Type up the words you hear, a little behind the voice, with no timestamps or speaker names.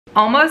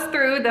Almost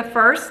through the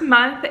first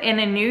month in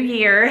a new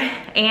year,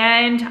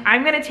 and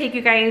I'm gonna take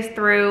you guys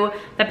through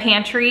the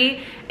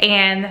pantry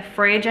and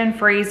fridge and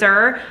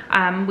freezer.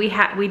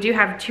 We do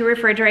have 2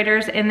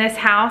 refrigerators in this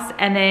house,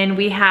 and then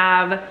we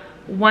have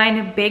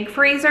 1 big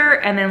freezer,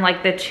 and then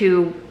like the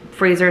 2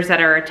 freezers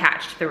that are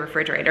attached to the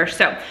refrigerator.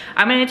 So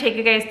I'm gonna take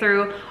you guys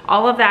through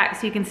all of that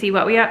so you can see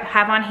what we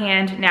have on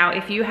hand. Now,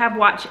 if you have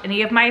watched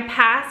any of my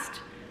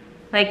past,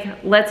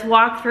 like, let's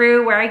walk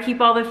through where I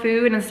keep all the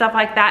food and stuff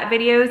like that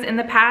videos in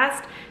the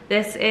past,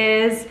 this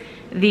is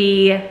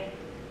the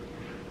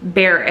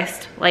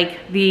barest, like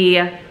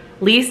the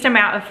least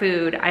amount of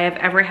food I have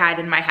ever had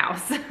in my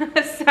house.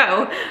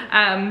 So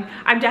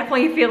I'm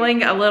definitely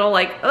feeling a little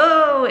like,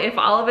 oh, if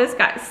all of us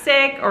got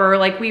sick, or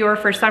like we were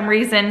for some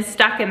reason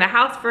stuck in the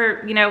house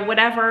for, you know,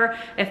 whatever,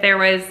 if there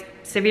was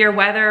severe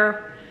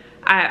weather,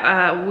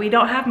 we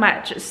don't have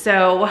much.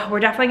 So we're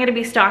definitely gonna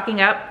be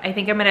stocking up. I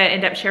think I'm gonna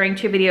end up sharing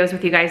 2 videos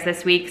with you guys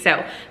this week.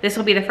 So this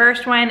will be the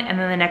first one, and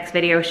then the next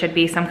video should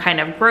be some kind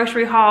of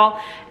grocery haul,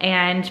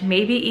 and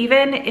maybe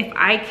even if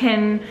I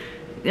can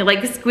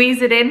like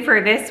squeeze it in for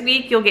this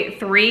week, you'll get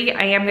 3.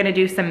 I am gonna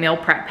do some meal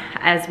prep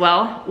as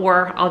well,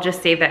 or I'll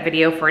just save that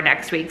video for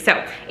next week.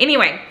 So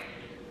anyway,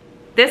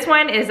 this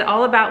one is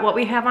all about what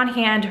we have on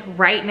hand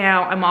right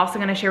now. I'm also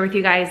gonna share with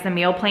you guys the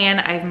meal plan.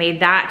 I've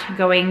made that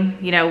going,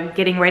 you know,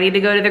 getting ready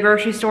to go to the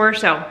grocery store.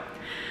 So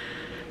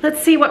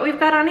let's see what we've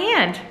got on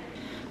hand.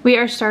 We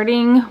are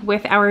starting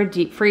with our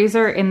deep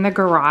freezer in the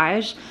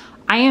garage.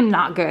 I am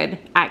not good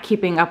at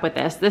keeping up with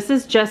this. This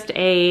is just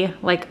a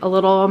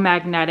little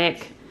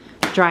magnetic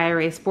dry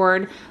erase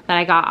board that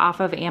I got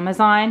off of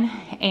Amazon,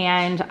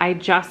 and I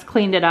just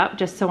cleaned it up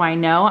just so I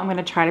know. I'm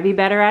gonna try to be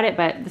better at it,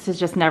 but this is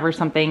just never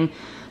something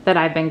that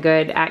I've been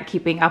good at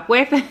keeping up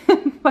with.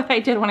 But I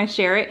did want to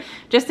share it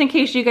just in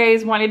case you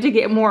guys wanted to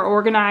get more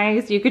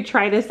organized. You could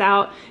try this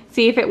out,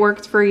 see if it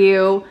works for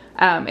you.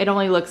 It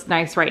only looks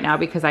nice right now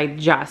because I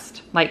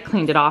just like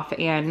cleaned it off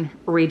and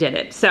redid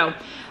it. So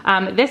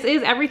this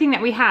is everything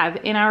that we have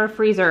in our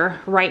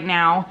freezer right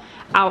now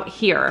out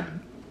here.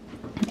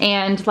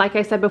 And like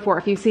I said before,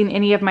 if you've seen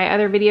any of my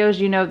other videos,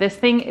 you know this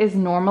thing is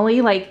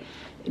normally like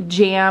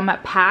jam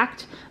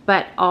packed,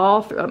 but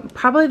all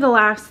probably the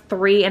last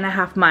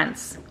 3.5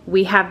 months,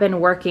 we have been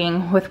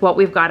working with what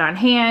we've got on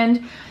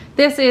hand.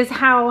 This is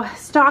how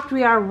stocked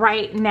we are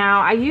right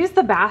now. I use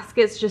the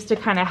baskets just to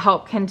kind of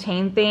help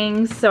contain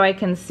things so I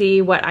can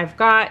see what I've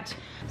got.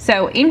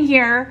 So in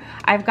here,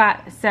 I've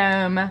got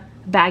some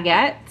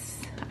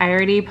baguettes. I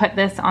already put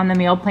this on the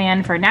meal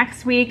plan for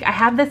next week. I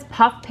have this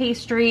puff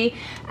pastry,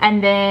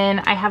 and then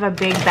I have a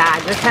big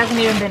bag. This hasn't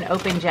even been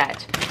opened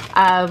yet,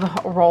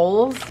 of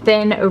rolls.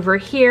 Then over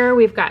here,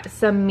 we've got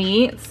some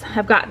meats.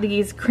 I've got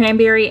these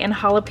cranberry and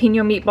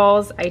jalapeno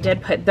meatballs. I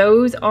did put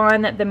those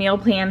on the meal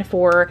plan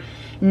for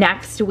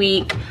next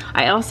week.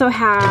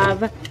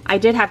 I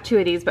did have 2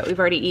 of these, but we've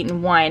already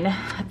eaten 1.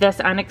 This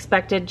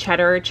unexpected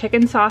cheddar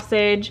chicken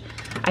sausage.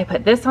 I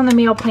put this on the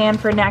meal plan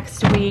for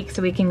next week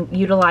so we can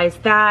utilize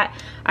that.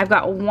 I've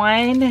got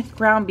 1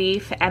 ground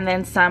beef and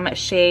then some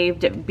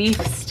shaved beef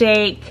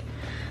steak.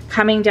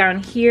 Coming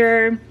down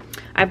here,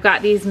 I've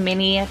got these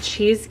mini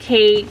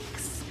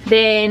cheesecakes.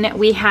 Then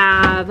we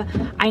have,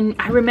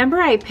 I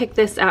remember I picked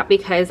this up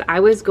because I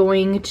was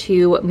going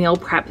to meal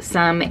prep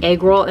some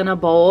egg roll in a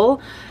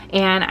bowl,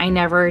 and I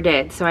never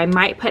did. So I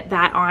might put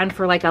that on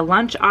for like a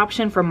lunch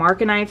option for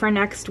Mark and I for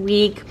next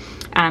week.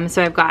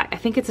 So I've got, I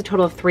think it's a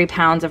total of 3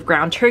 pounds of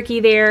ground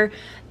turkey there.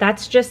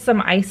 That's just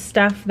some ice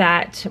stuff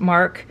that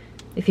Mark,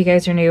 if you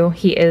guys are new,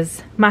 he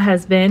is my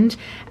husband.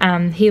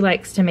 He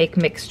likes to make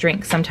mixed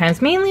drinks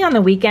sometimes, mainly on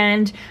the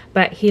weekend,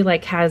 but he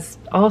like has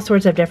all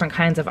sorts of different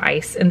kinds of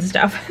ice and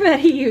stuff that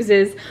he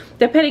uses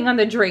depending on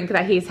the drink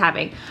that he's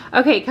having.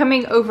 Okay,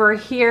 coming over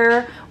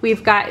here,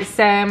 we've got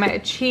some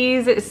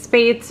cheese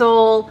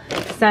spatzel,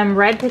 some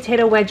red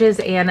potato wedges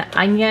and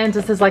onions.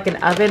 This is like an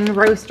oven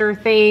roaster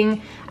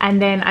thing. And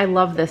then I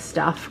love this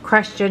stuff,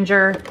 crushed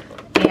ginger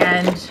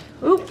and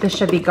oop, this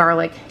should be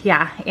garlic.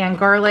 Yeah, and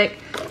garlic.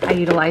 I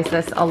utilize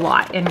this a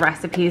lot in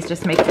recipes,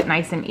 just makes it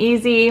nice and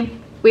easy.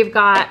 We've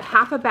got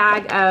half a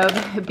bag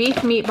of beef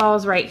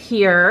meatballs right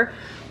here.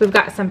 We've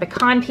got some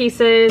pecan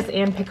pieces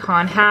and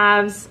pecan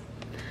halves.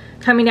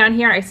 Coming down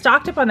here, I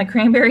stocked up on the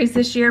cranberries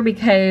this year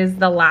because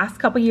the last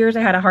couple years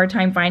I had a hard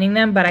time finding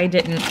them, but I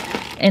didn't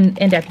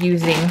end up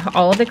using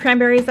all of the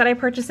cranberries that I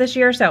purchased this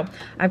year. So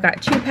I've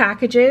got 2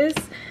 packages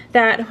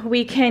that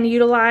we can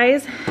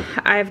utilize.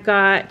 I've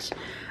got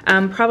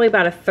probably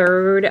about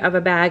 1/3 of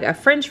a bag of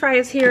French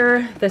fries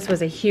here. This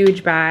was a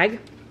huge bag.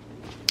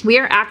 We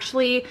are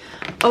actually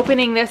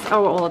opening this,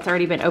 oh, well, it's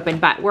already been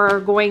opened, but we're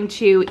going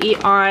to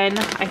eat on,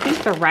 I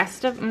think the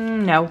rest of,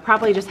 no,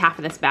 probably just half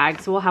of this bag,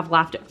 so we'll have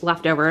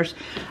leftovers.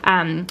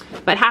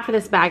 But half of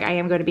this bag I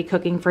am going to be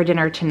cooking for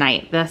dinner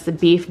tonight, this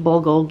beef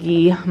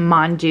bulgogi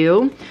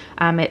mandu.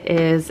 It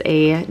is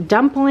a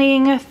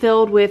dumpling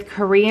filled with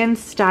Korean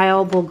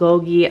style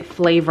bulgogi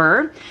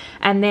flavor.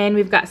 And then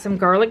we've got some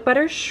garlic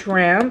butter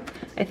shrimp.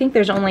 I think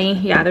there's only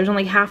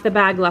half the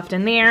bag left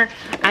in there.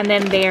 And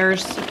then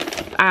there's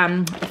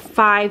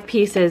 5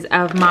 pieces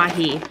of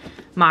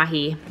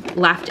mahi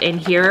left in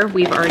here.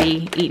 We've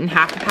already eaten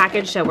half the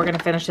package, so we're gonna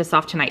finish this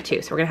off tonight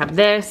too. So we're gonna have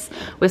this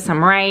with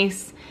some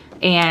rice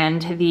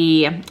and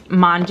the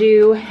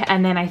mandu,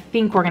 and then I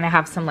think we're gonna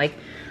have some like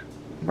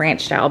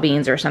ranch style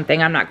beans or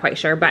something. I'm not quite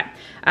sure, but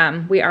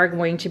we are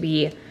going to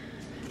be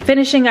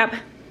finishing up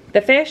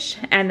the fish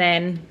and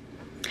then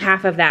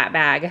half of that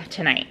bag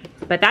tonight.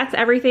 But that's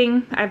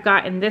everything I've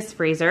got in this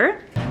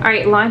freezer. All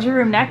right, laundry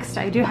room next.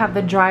 I do have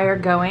the dryer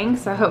going,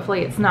 so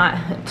hopefully it's not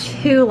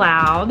too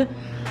loud.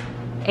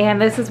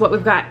 And this is what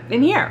we've got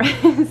in here.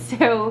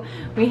 So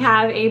we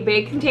have a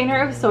big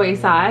container of soy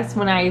sauce.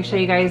 When I show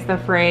you guys the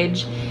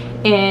fridge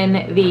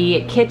in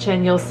the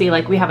kitchen, you'll see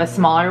like we have a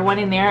smaller one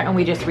in there, and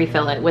we just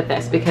refill it with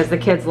this because the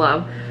kids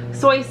love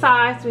soy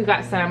sauce. We've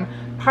got some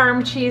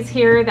Parm cheese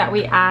here that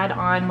we add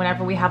on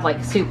whenever we have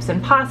like soups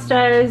and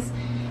pastas.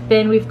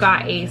 Then we've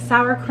got a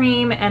sour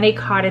cream and a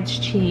cottage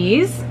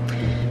cheese.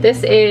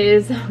 This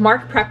is,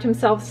 Mark prepped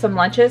himself some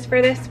lunches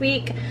for this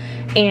week,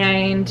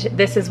 and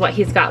this is what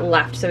he's got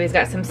left. So he's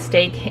got some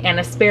steak and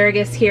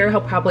asparagus here.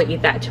 He'll probably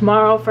eat that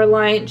tomorrow for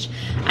lunch.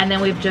 And then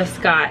we've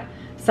just got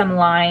some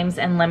limes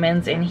and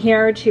lemons in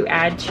here to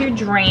add to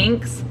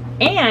drinks.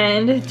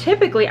 And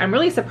typically, I'm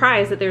really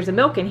surprised that there's a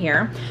milk in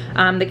here.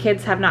 The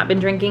kids have not been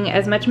drinking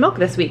as much milk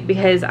this week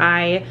because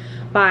I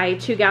buy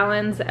 2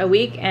 gallons a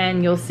week,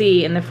 and you'll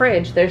see in the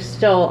fridge there's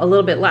still a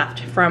little bit left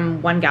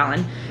from 1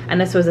 gallon,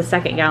 and this was a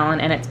 2nd gallon,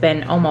 and it's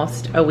been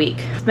almost a week.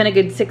 It's been a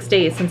good 6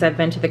 days since I've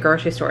been to the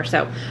grocery store,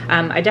 so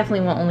I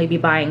definitely won't only be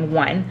buying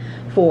 1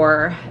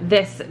 for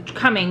this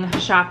coming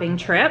shopping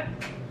trip.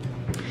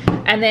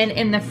 And then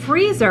in the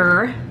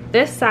freezer,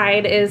 this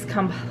side is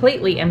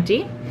completely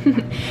empty.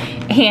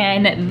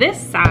 And this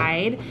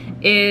side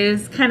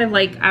is kind of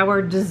like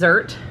our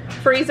dessert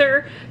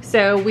freezer.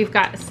 So we've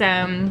got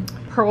some,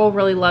 Pearl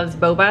really loves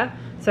boba.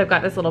 So I've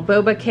got this little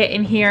boba kit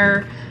in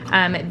here.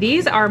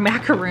 These are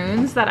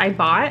macaroons that I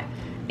bought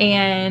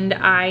and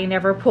I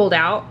never pulled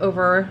out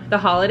over the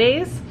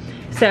holidays.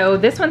 So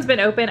this one's been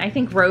open. I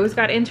think Rose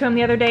got into them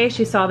the other day.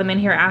 She saw them in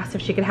here, asked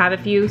if she could have a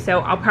few. So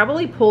I'll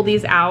probably pull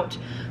these out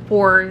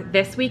for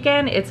this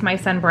weekend. It's my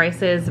son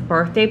Bryce's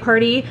birthday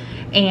party,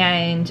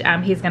 and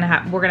we're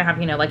gonna have,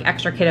 you know, like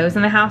extra kiddos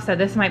in the house. So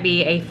this might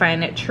be a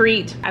fun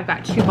treat. I've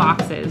got 2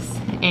 boxes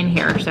in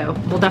here, so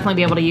we'll definitely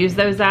be able to use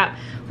those up.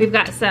 We've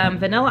got some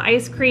vanilla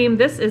ice cream.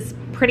 This is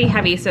pretty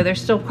heavy, so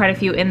there's still quite a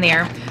few in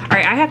there. All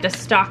right, I have to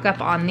stock up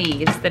on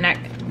these.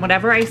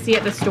 Whatever I see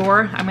at the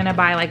store, I'm gonna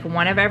buy like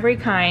 1 of every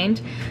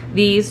kind.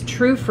 These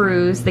True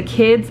Frus, the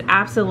kids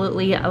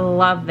absolutely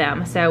love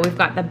them. So we've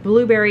got the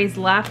blueberries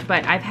left,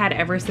 but I've had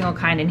every single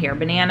kind in here.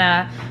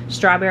 Banana,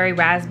 strawberry,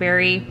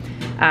 raspberry,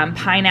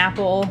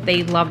 pineapple.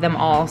 They love them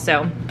all.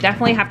 So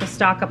definitely have to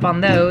stock up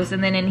on those.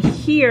 And then in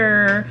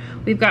here,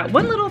 we've got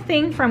 1 little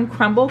thing from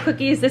Crumble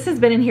Cookies. This has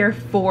been in here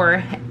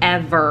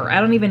forever. I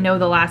don't even know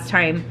the last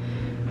time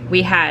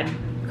we had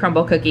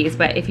Crumble Cookies,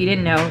 but if you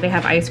didn't know, they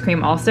have ice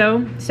cream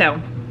also.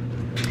 So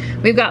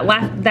we've got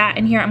that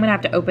in here. I'm gonna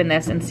have to open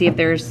this and see if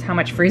there's how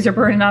much freezer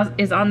burn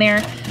is on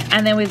there.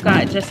 And then we've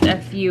got just a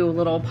few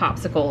little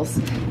popsicles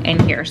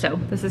in here. So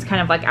this is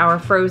kind of like our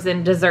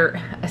frozen dessert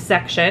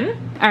section.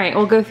 All right,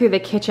 we'll go through the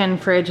kitchen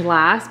fridge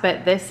last,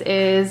 but this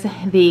is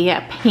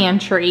the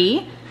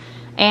pantry.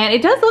 And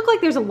it does look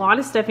like there's a lot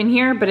of stuff in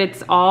here, but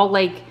it's all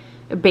like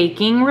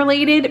baking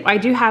related. I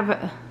do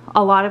have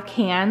a lot of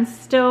cans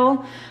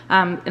still.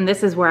 And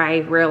this is where I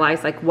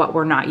realized like what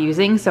we're not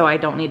using, so I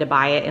don't need to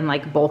buy it in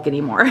like bulk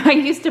anymore. I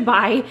used to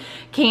buy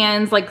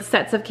cans, like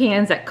sets of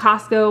cans at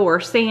Costco or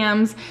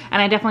Sam's,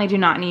 and I definitely do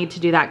not need to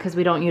do that because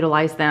we don't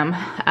utilize them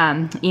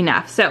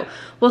enough. So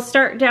we'll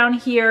start down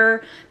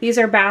here. These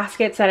are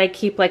baskets that I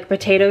keep like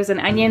potatoes and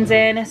onions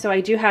in. So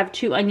I do have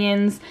 2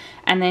 onions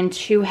and then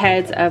 2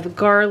 heads of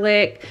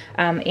garlic.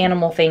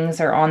 Animal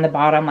things are on the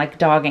bottom, like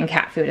dog and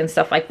cat food and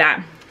stuff like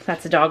that.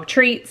 That's the dog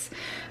treats.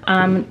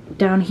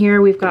 Down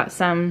here we've got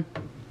some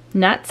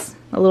nuts,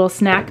 a little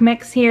snack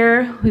mix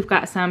here. We've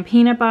got some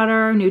peanut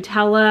butter,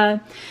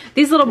 Nutella.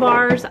 These little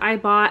bars I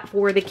bought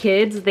for the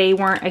kids. They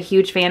weren't a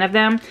huge fan of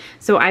them,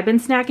 so I've been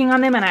snacking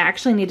on them, and I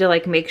actually need to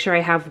like make sure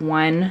I have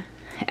 1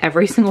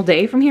 every single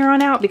day from here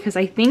on out because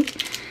I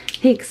think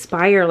they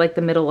expire like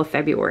the middle of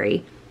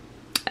February.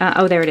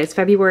 Oh, there it is,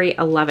 February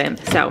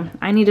 11th. So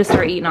I need to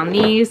start eating on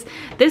these.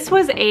 This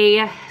was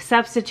a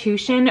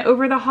substitution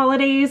over the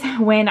holidays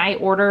when I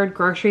ordered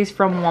groceries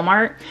from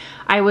Walmart.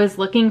 I was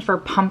looking for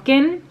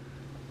pumpkin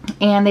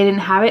and they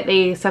didn't have it.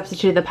 They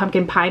substituted the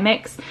pumpkin pie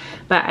mix,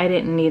 but I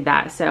didn't need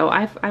that. So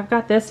I've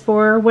got this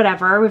for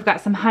whatever. We've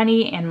got some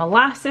honey and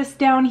molasses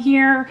down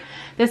here.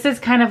 This is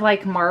kind of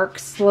like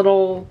Mark's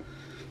little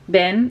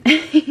bin.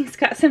 He's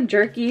got some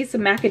jerky,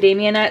 some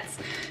macadamia nuts,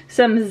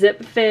 some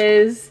Zip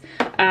Fizz,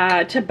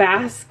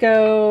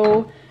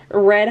 Tabasco,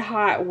 Red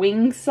Hot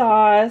wing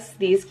sauce,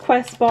 these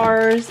Quest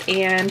bars,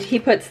 and he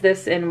puts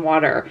this in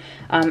water,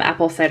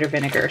 apple cider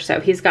vinegar. So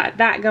he's got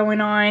that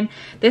going on.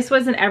 This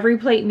was an every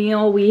plate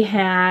meal we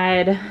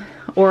had,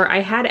 or I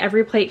had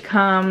every plate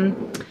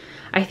come,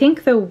 I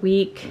think the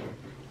week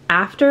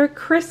after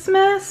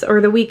Christmas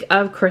or the week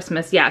of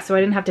Christmas. Yeah, so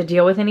I didn't have to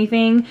deal with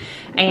anything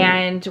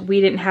and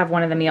we didn't have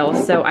one of the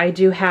meals. So I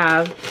do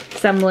have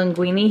some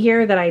linguine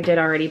here that I did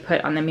already put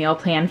on the meal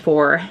plan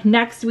for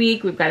next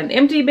week. We've got an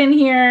empty bin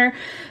here,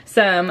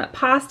 some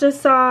pasta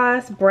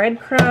sauce,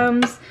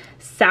 breadcrumbs,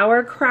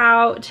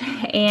 sauerkraut,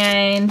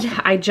 and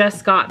I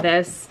just got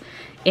this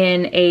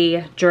in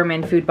a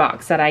German food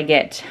box that I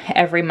get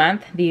every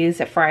month,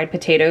 these fried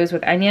potatoes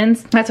with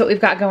onions. That's what we've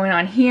got going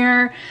on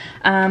here.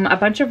 A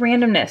bunch of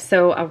randomness.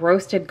 So a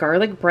roasted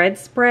garlic bread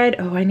spread.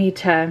 Oh,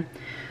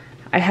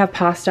 I have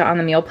pasta on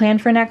the meal plan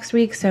for next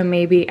week, so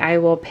maybe I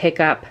will pick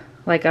up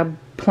like a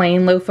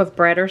plain loaf of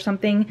bread or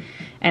something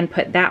and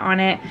put that on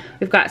it.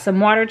 We've got some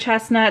water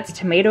chestnuts,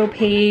 tomato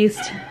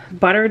paste,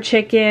 butter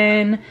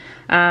chicken,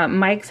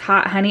 Mike's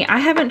hot honey. I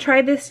haven't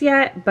tried this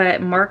yet,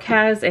 but Mark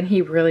has, and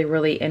he really,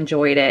 really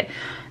enjoyed it.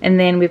 And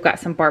then we've got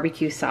some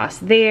barbecue sauce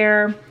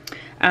there.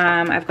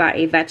 I've got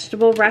a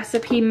vegetable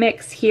recipe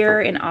mix here,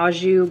 an au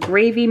jus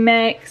gravy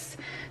mix,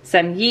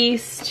 some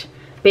yeast,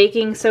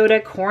 baking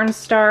soda,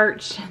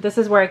 cornstarch. This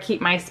is where I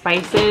keep my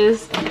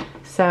spices.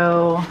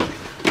 So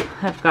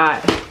I've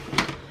got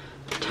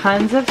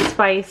tons of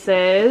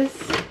spices.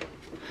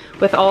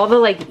 With all the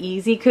like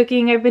easy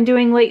cooking I've been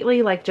doing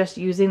lately, like just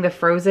using the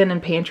frozen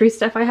and pantry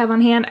stuff I have on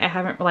hand, I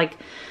haven't like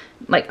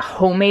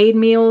homemade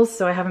meals,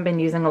 so I haven't been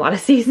using a lot of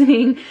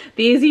seasoning.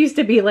 These used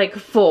to be like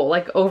full,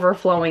 like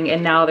overflowing,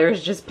 and now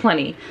there's just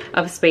plenty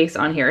of space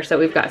on here. So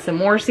we've got some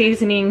more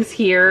seasonings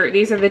here.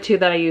 These are the two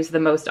that I use the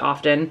most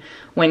often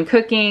when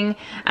cooking.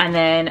 And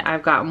then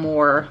I've got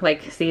more,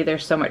 like, see,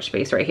 there's so much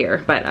space right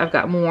here, but I've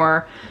got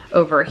more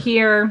over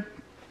here.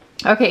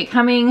 Okay,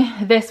 coming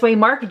this way,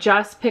 Mark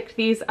just picked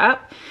these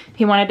up.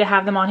 He wanted to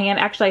have them on hand.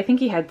 Actually, I think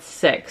he had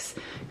 6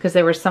 because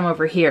there were some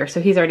over here.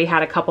 So he's already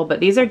had a couple, but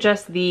these are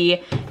just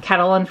the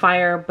Kettle on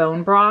Fire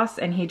bone broths,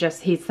 and he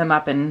just heats them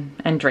up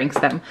and drinks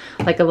them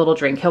like a little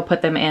drink. He'll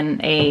put them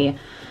in a,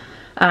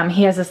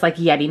 he has this like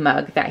Yeti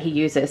mug that he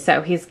uses.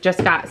 So he's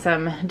just got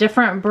some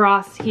different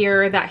broths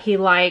here that he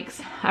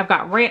likes. I've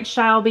got ranch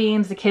style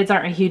beans. The kids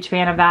aren't a huge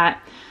fan of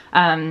that.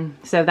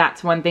 So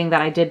that's one thing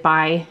that I did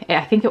buy.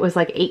 I think it was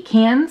like 8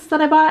 cans that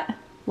I bought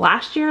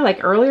last year,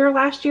 like earlier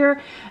last year.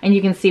 And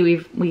you can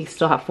see we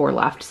still have 4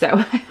 left.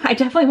 So I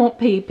definitely won't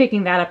be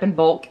picking that up in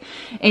bulk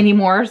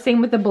anymore.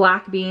 Same with the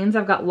black beans.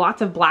 I've got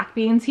lots of black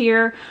beans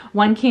here.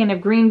 1 can of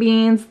green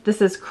beans.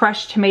 This is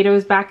crushed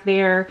tomatoes back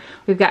there.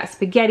 We've got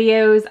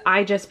SpaghettiOs.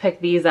 I just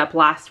picked these up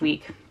last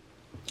week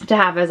to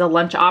have as a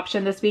lunch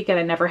option this week, and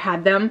I never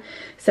had them.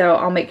 So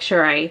I'll make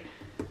sure I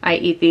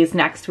eat these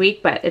next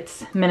week, but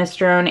it's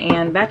minestrone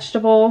and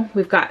vegetable.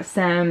 We've got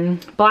some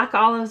black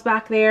olives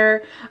back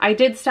there. I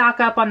did stock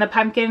up on the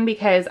pumpkin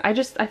because I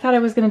thought I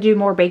was going to do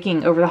more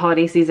baking over the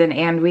holiday season,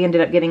 and we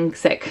ended up getting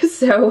sick.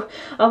 So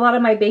a lot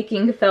of my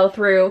baking fell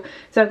through.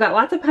 So I've got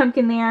lots of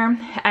pumpkin there.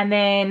 And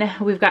then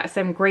we've got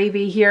some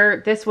gravy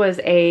here. This was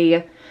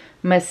a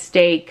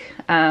mistake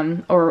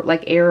or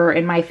like error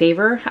in my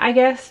favor, I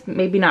guess.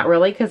 Maybe not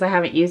really because I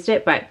haven't used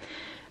it, but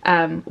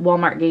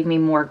Walmart gave me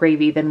more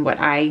gravy than what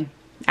I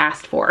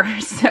asked for.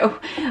 So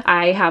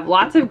I have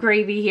lots of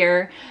gravy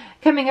here.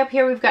 Coming up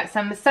here, we've got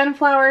some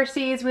sunflower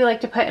seeds we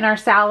like to put in our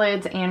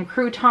salads and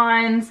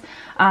croutons.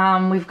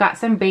 We've got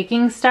some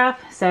baking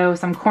stuff. So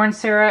some corn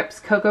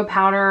syrups, cocoa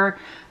powder,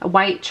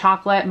 white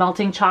chocolate,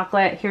 melting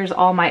chocolate. Here's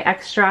all my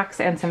extracts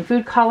and some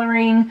food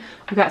coloring.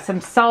 We've got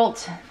some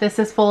salt. This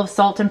is full of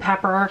salt and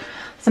pepper.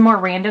 Some more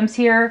randoms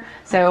here.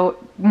 So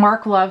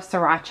Mark loves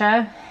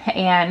sriracha,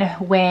 and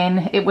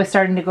when it was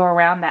starting to go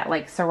around that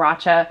like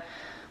sriracha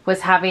was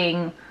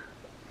having,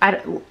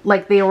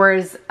 like there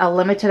was a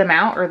limited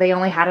amount, or they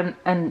only had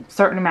a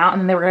certain amount and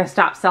then they were going to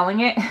stop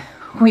selling it,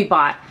 we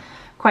bought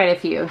quite a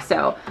few.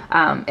 So,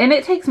 and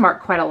it takes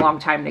Mark quite a long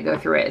time to go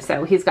through it.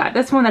 So he's got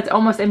this one that's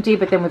almost empty,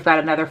 but then we've got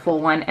another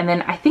full one. And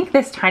then I think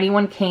this tiny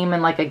one came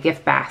in like a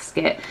gift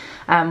basket.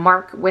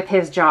 Mark, with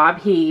his job,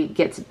 he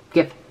gets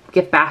gift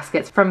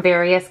baskets from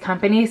various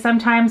companies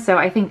sometimes. So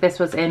I think this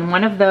was in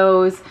one of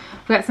those.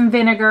 We got some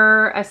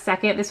vinegar,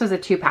 this was a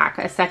 2-pack,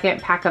 a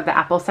second pack of the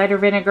apple cider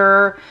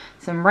vinegar,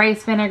 some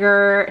rice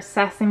vinegar,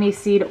 sesame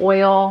seed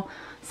oil,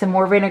 some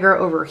more vinegar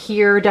over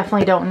here.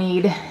 Definitely don't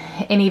need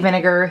any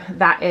vinegar,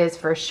 that is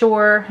for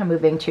sure. I'm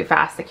moving too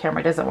fast, the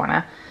camera doesn't want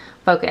to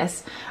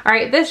focus. All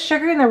right, this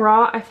sugar in the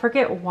raw, I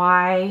forget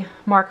why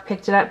Mark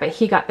picked it up, but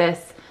he got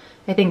this,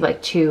 I think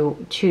like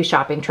two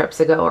shopping trips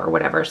ago or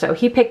whatever. So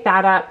he picked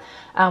that up.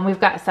 We've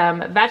got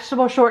some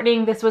vegetable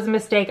shortening. This was a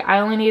mistake. I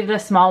only needed a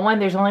small one.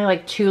 There's only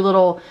like 2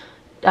 little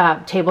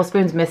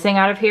tablespoons missing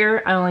out of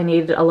here. I only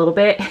needed a little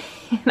bit,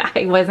 and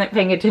I wasn't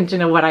paying attention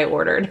to what I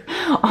ordered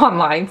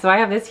online. So I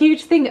have this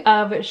huge thing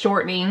of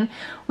shortening.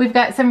 We've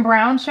got some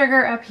brown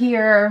sugar up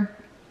here.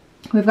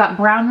 We've got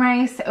brown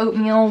rice,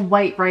 oatmeal,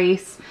 white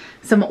rice,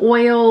 some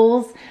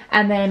oils,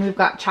 and then we've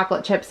got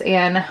chocolate chips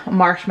and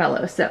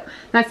marshmallows. So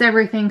that's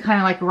everything kind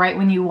of like right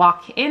when you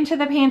walk into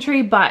the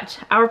pantry, but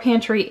our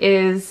pantry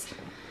is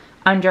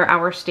under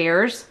our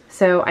stairs.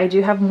 So I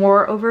do have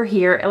more over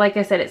here. Like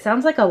I said, it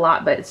sounds like a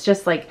lot, but it's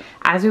just like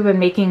as we've been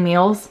making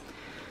meals,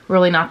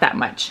 really not that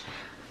much.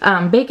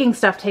 Baking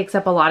stuff takes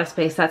up a lot of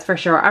space, that's for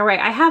sure. All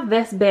right, I have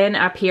this bin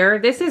up here.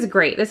 This is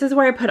great. This is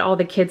where I put all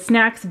the kids'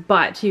 snacks,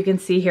 but you can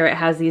see here it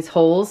has these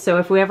holes. So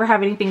if we ever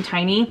have anything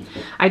tiny,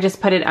 I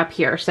just put it up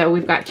here. So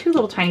we've got 2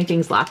 little tiny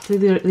things left.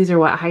 These are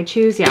what, High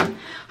Chews? Yeah,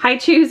 High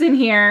Chews in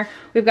here.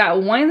 We've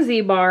got 1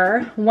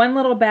 Z-Bar, 1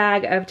 little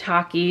bag of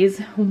Takis,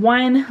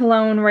 1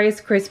 lone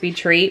Rice Krispie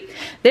treat.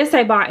 This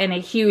I bought in a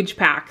huge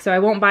pack, so I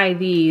won't buy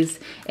these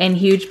in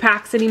huge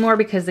packs anymore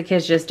because the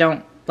kids just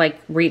don't like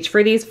reach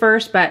for these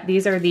first, but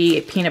these are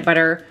the peanut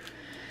butter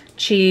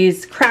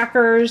cheese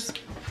crackers.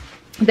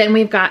 Then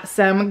we've got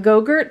some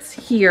Go-Gurts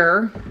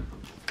here.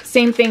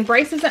 Same thing,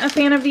 Bryce isn't a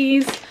fan of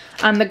these.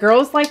 The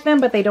girls like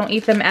them, but they don't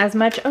eat them as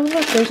much. Oh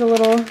look, there's a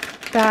little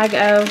bag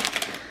of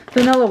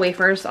vanilla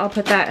wafers. I'll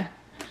put that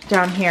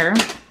down here.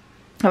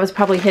 That was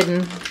probably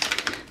hidden.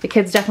 The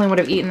kids definitely would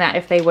have eaten that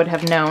if they would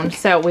have known.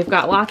 So we've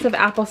got lots of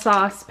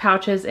applesauce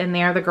pouches in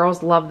there. The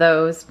girls love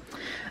those.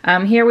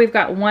 Here we've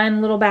got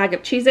 1 little bag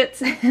of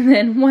Cheez-Its and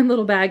then 1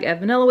 little bag of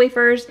vanilla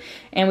wafers.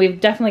 And we've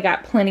definitely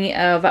got plenty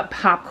of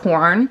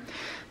popcorn.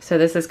 So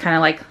this is kind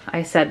of like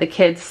I said, the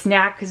kids'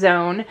 snack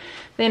zone.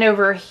 Then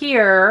over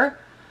here,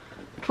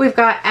 we've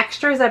got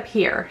extras up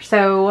here.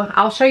 So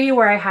I'll show you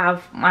where I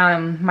have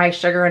my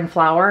sugar and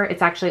flour.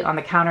 It's actually on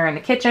the counter in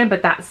the kitchen,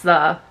 but that's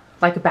the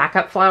like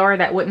backup flour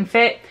that wouldn't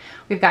fit.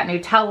 We've got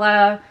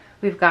Nutella,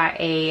 we've got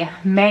a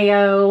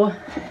mayo,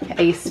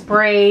 a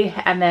spray,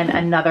 and then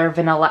another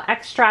vanilla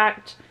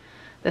extract.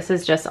 This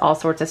is just all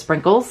sorts of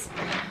sprinkles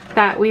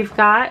that we've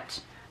got.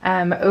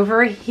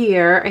 Over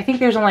here, I think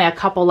there's only a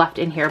couple left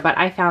in here, but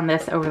I found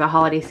this over the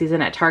holiday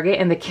season at Target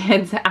and the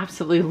kids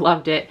absolutely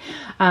loved it.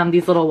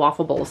 These little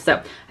waffle bowls. So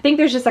I think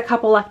there's just a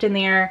couple left in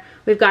there.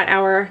 We've got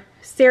our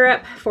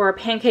syrup for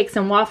pancakes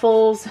and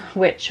waffles,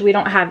 which we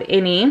don't have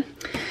any.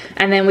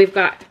 And then we've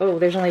got, oh,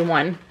 there's only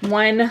one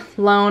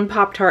lone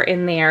Pop-Tart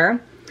in there.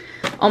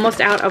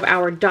 Almost out of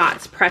our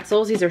Dots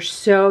pretzels. These are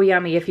so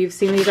yummy. If you've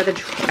seen these at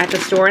the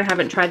store and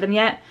haven't tried them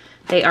yet,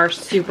 they are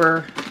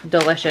super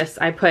delicious.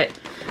 I put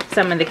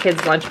some in the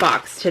kids'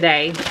 lunchbox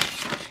today.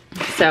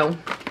 So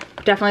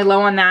definitely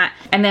low on that.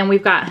 And then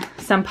we've got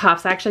some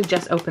puffs. I actually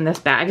just opened this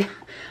bag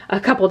a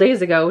couple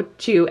days ago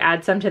to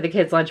add some to the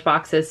kids' lunch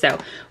boxes. So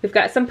we've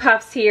got some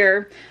puffs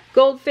here.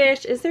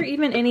 Goldfish, is there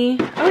even any?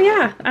 Oh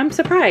yeah, I'm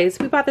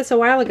surprised. We bought this a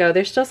while ago.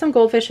 There's still some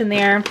goldfish in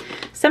there,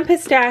 some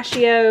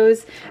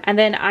pistachios, and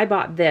then I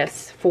bought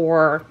this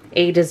for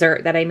a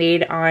dessert that I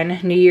made on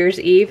New Year's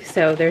Eve.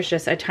 So there's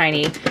just a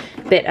tiny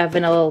bit of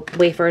vanilla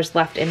wafers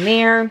left in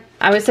there.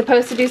 I was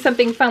supposed to do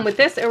something fun with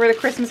this over the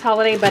Christmas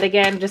holiday, but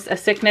again, just a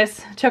sickness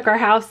took our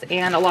house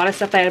and a lot of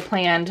stuff that I had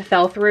planned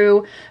fell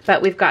through.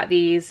 But we've got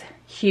these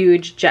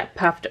huge jet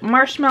puffed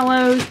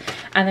marshmallows,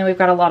 and then we've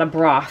got a lot of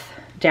broth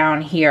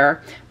down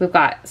here. We've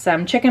got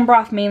some chicken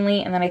broth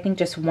mainly, and then I think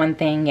just one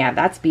thing, yeah,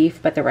 that's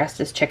beef, but the rest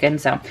is chicken.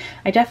 So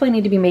I definitely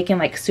need to be making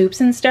like soups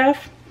and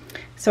stuff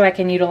so I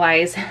can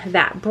utilize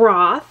that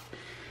broth.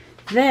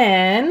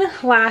 Then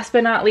last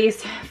but not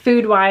least,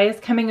 food wise,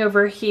 coming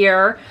over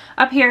here,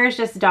 up here is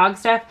just dog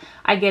stuff.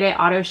 I get it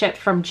auto shipped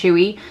from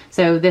Chewy.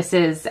 So this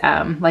is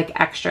like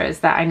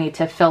extras that I need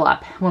to fill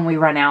up when we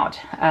run out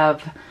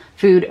of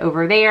food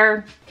over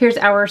there. Here's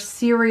our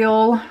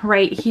cereal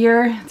right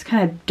here. It's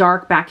kind of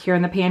dark back here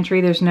in the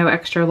pantry. There's no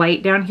extra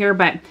light down here,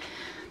 but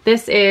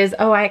this is,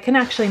 oh, I can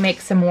actually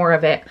make some more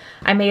of it.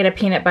 I made a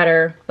peanut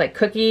butter like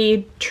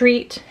cookie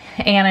treat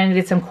and I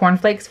needed some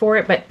cornflakes for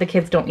it, but the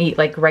kids don't eat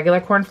like regular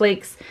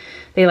cornflakes.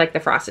 They like the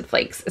Frosted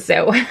Flakes.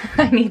 So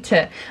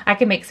I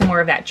can make some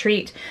more of that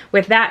treat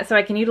with that so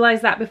I can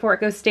utilize that before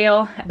it goes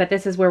stale. But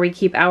this is where we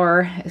keep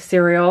our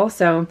cereal.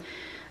 So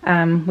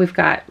we've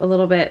got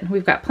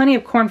plenty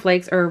of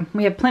cornflakes, or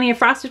we have plenty of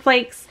Frosted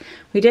Flakes.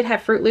 We did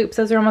have Fruit Loops,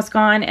 those are almost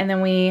gone. And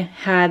then we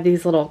had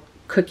these little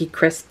cookie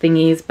crisp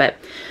thingies, but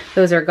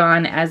those are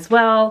gone as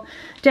well.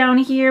 Down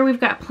here, we've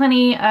got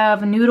plenty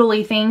of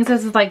noodly things.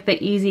 This is like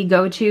the easy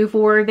go-to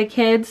for the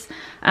kids.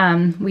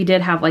 We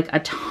did have like a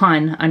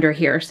ton under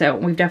here, so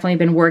we've definitely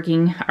been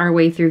working our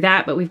way through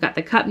that, but we've got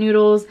the cup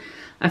noodles,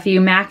 a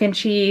few mac and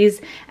cheese,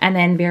 and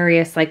then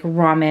various like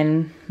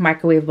ramen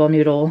microwavable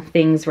noodle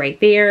things right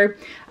there.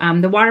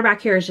 The water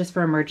back here is just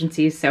for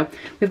emergencies, so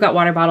we've got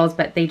water bottles,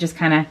 but they just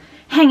kind of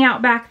hang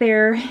out back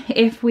there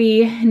if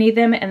we need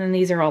them. And then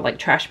these are all like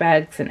trash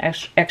bags and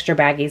extra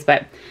baggies,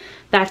 but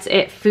that's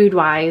it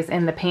food-wise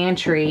in the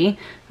pantry.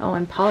 Oh,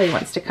 and Polly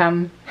wants to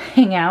come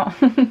hang out.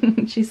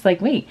 She's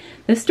like, wait,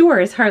 this door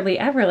is hardly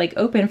ever like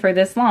open for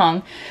this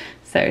long.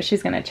 So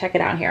she's gonna check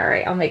it out here. All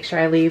right, I'll make sure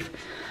I leave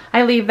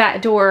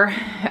that door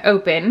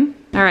open.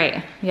 All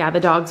right, yeah, the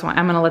dogs I'm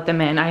gonna let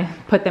them in. I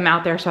put them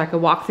out there so I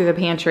could walk through the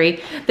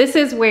pantry. This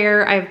is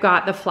where I've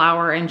got the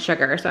flour and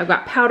sugar. So I've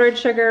got powdered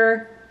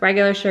sugar,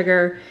 regular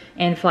sugar,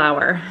 and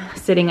flour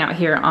sitting out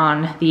here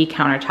on the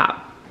countertop.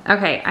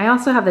 Okay, I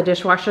also have the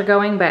dishwasher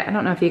going, but I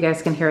don't know if you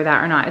guys can hear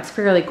that or not. It's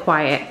fairly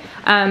quiet.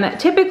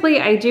 Typically,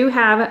 I do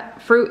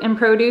have fruit and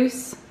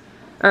produce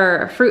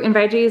or fruit and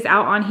veggies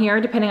out on here,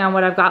 depending on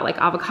what I've got, like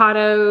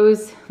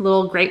avocados,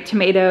 little grape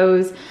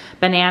tomatoes,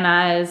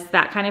 bananas,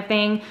 that kind of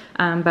thing.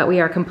 But we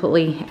are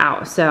completely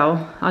out.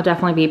 So I'll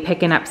definitely be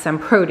picking up some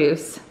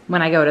produce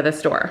when I go to the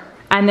store.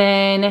 And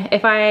then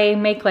if I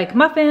make like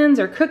muffins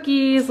or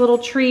cookies, little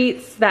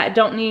treats that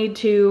don't need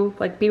to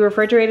like be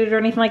refrigerated or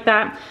anything like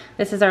that,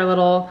 this is our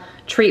little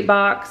treat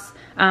box.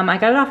 I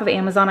got it off of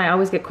Amazon. I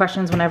always get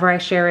questions whenever I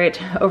share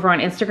it over on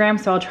Instagram,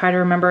 so I'll try to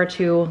remember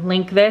to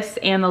link this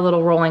and the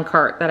little rolling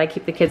cart that I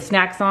keep the kids'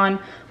 snacks on.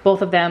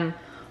 Both of them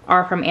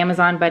are from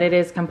Amazon, but it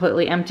is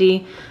completely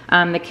empty.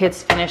 The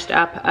kids finished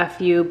up a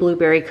few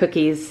blueberry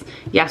cookies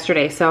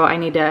yesterday, so I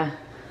need to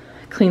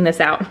clean this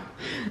out.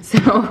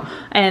 So,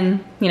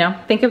 and you know,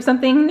 think of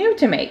something new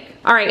to make.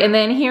 All right, and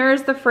then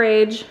here's the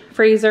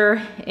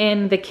freezer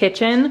in the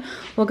kitchen.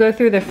 We'll go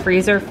through the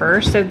freezer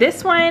first. So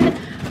this one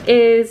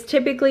is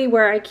typically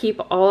where I keep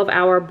all of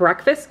our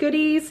breakfast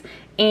goodies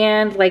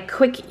and like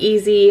quick,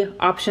 easy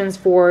options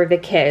for the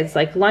kids,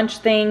 like lunch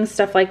things,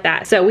 stuff like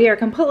that. So we are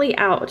completely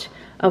out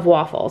of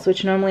waffles,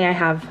 which normally I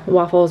have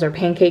waffles or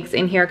pancakes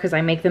in here because I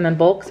make them in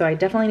bulk. So I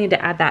definitely need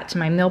to add that to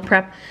my meal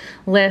prep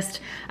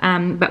list.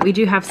 But we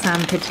do have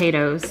some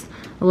potatoes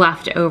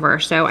left over.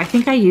 So I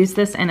think I used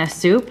this in a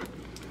soup.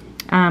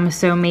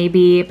 So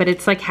maybe, but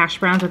it's like hash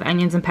browns with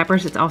onions and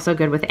peppers. It's also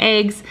good with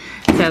eggs.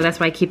 So that's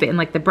why I keep it in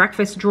like the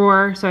breakfast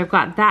drawer. So I've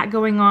got that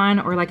going on,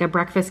 or like a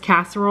breakfast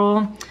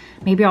casserole.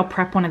 Maybe I'll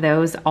prep one of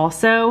those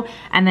also.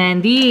 And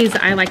then these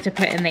I like to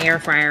put in the air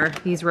fryer,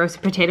 these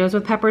roasted potatoes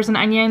with peppers and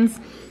onions.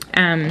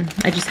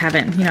 I just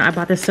haven't, you know, I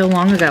bought this so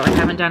long ago, I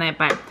haven't done it,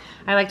 but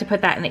I like to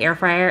put that in the air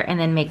fryer and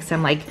then make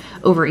some like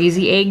over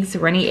easy eggs,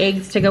 runny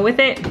eggs to go with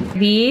it.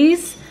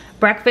 These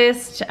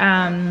breakfast,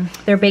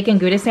 they're bacon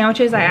Gouda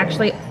sandwiches. I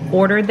actually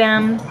ordered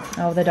them.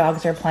 Oh, the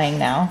dogs are playing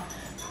now.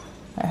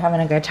 They're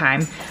having a good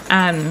time.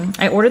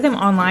 I ordered them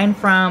online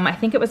from, I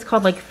think it was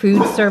called like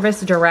Food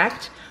Service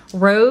Direct.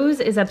 Rose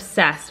is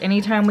obsessed.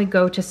 Anytime we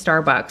go to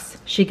Starbucks,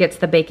 she gets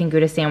the bacon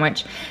Gouda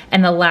sandwich.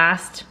 And the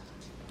last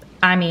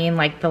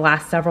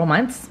several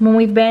months when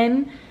we've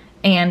been,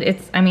 and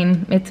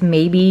it's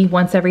maybe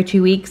once every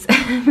 2 weeks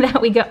that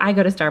we go. I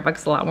go to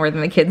Starbucks a lot more than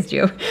the kids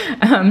do.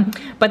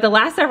 But the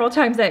last several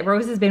times that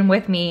Rose has been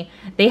with me,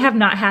 they have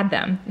not had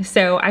them.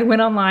 So I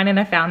went online and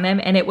I found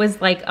them, and it was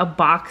like a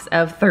box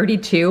of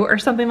 32 or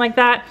something like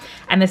that.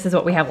 And this is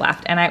what we have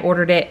left. And I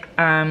ordered it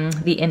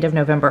the end of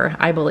November,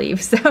 I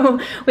believe. So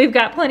we've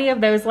got plenty of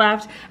those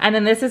left. And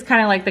then this is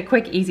kind of like the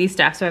quick, easy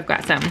stuff. So I've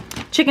got some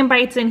chicken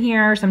bites in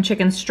here, some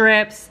chicken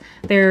strips.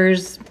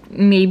 There's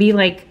maybe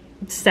like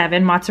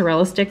 7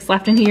 mozzarella sticks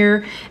left in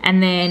here.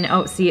 And then,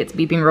 oh, see, it's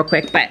beeping real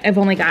quick, but I've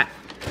only got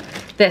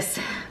this.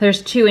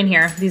 There's 2 in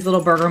here, these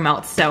little burger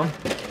melts. So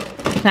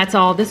that's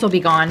all. This will be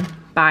gone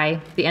by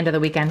the end of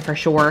the weekend for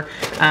sure.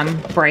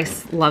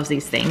 Bryce loves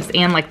these things,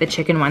 and like the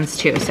chicken ones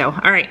too. So,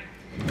 all right,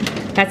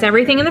 that's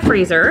everything in the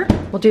freezer.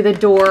 We'll do the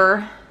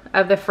door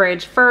of the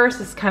fridge first.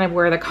 This is kind of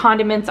where the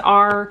condiments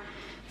are.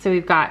 So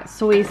we've got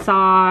soy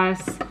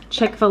sauce,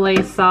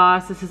 Chick-fil-A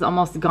sauce. This is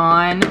almost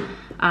gone.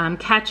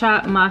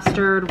 Ketchup,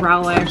 mustard,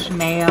 relish,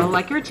 mayo,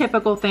 like your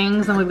typical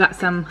things. And we've got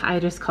some, I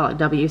just call it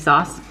W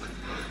sauce.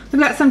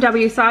 We've got some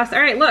W sauce. All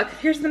right, look,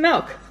 here's the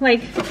milk.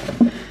 Like,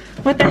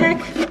 what the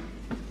heck?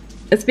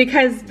 It's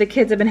because the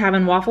kids have been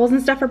having waffles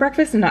and stuff for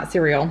breakfast and not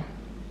cereal.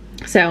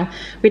 So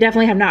we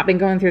definitely have not been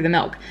going through the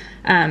milk.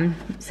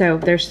 So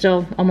there's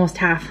still almost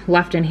half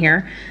left in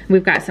here.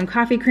 We've got some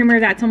coffee creamer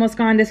that's almost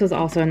gone. This was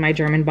also in my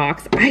German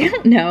box. I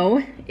don't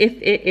know if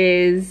it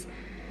is,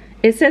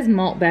 it says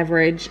malt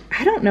beverage.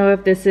 I don't know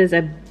if this is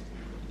a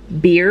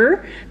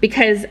beer,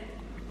 because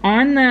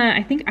on the,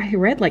 I think I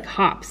read like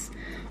hops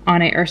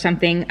on it or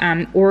something,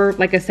 or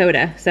like a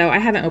soda. So I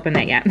haven't opened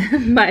that yet,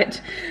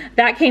 but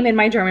that came in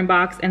my German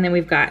box. And then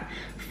we've got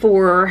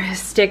 4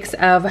 sticks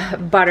of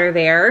butter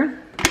there.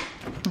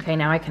 Okay,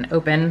 now I can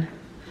open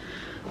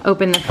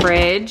the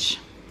fridge.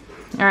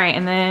 All right,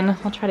 and then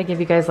I'll try to give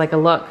you guys like a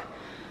look.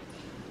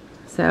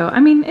 So, I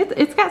mean,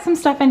 it's got some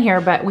stuff in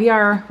here, but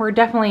we're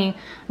definitely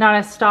not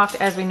as stocked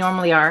as we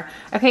normally are.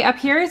 Okay, up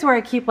here is where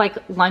I keep like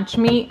lunch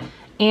meat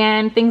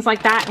and things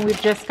like that. And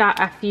we've just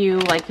got a few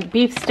like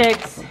beef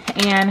sticks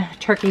and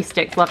turkey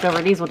sticks left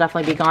over. These will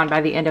definitely be gone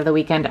by the end of the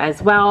weekend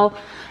as well.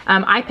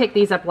 I picked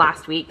these up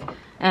last week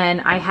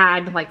and I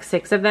had like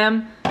 6 of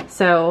them.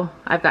 So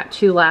I've got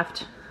 2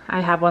 left.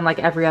 I have one like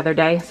every other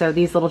day. So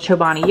these little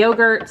Chobani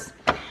yogurts.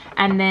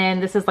 And then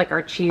this is like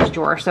our cheese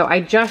drawer. So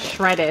I just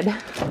shredded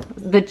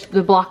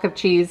the block of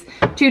cheese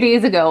 2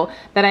 days ago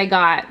that I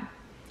got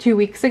 2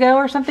 weeks ago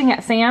or something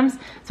at Sam's.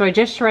 So I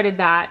just shredded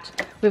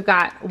that. We've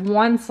got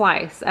 1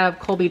 slice of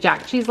Colby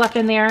Jack cheese left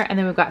in there. And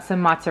then we've got some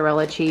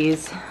mozzarella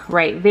cheese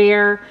right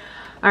there.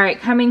 All right,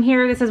 coming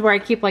here, this is where I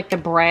keep like the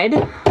bread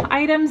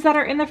items that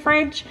are in the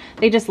fridge.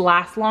 They just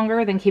last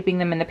longer than keeping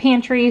them in the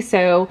pantry.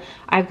 So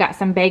I've got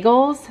some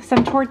bagels,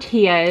 some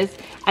tortillas,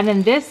 and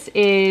then this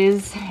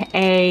is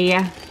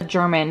a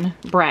German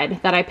bread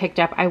that I picked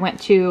up. I went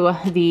to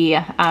the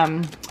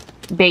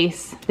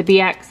base, the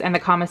BX and the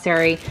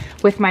commissary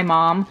with my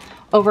mom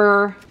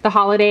over the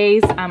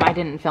holidays. I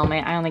didn't film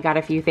it. I only got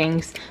a few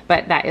things,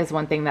 but that is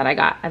one thing that I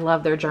got. I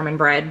love their German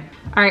bread.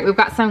 All right, we've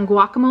got some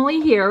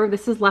guacamole here.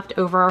 This is left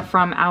over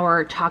from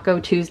our Taco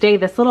Tuesday.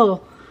 This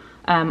little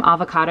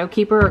avocado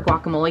keeper or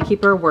guacamole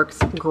keeper works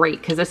great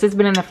because this has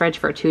been in the fridge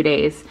for 2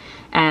 days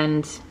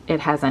and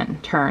it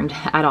hasn't turned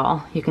at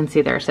all. You can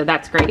see there, so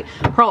that's great.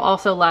 Pearl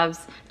also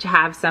loves to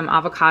have some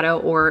avocado,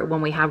 or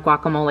when we have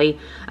guacamole,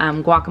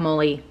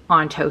 guacamole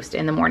on toast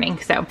in the morning.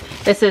 So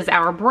this is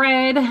our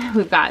bread.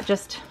 We've got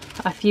just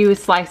a few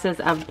slices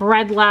of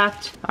bread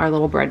left. Our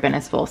little bread bin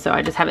is full, so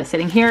I just have it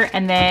sitting here.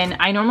 And then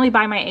I normally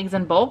buy my eggs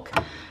in bulk.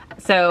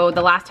 So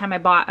the last time I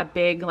bought a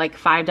big, like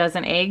 5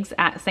 dozen eggs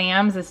at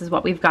Sam's, this is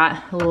what we've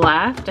got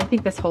left. I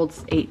think this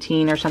holds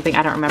 18 or something,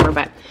 I don't remember,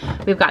 but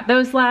we've got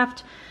those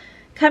left.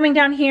 Coming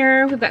down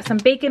here, we've got some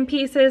bacon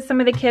pieces. Some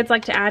of the kids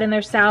like to add in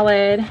their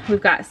salad.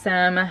 We've got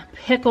some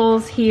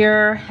pickles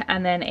here,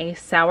 and then a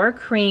sour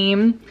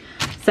cream,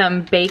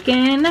 some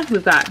bacon.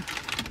 We've got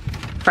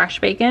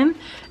fresh bacon.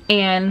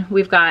 And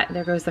we've got,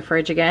 there goes the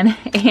fridge again,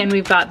 and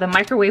we've got the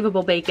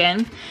microwavable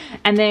bacon.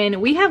 And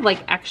then we have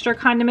like extra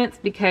condiments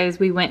because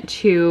we went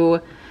to,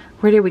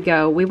 where did we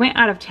go? We went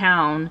out of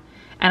town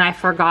and I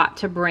forgot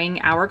to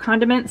bring our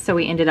condiments, so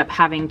we ended up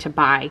having to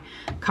buy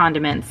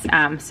condiments.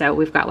 So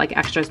we've got like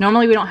extras.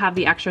 Normally we don't have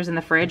the extras in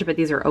the fridge, but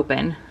these are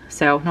open.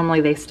 So normally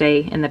they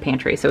stay in the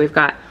pantry. So we've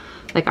got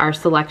like our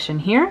selection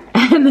here,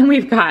 and then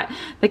we've got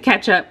the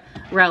ketchup,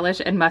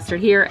 relish, and mustard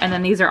here. And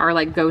then these are our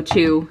like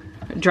go-to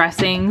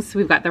dressings.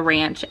 We've got the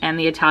ranch and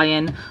the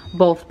Italian,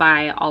 both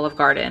by Olive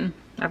Garden.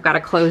 I've got to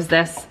close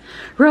this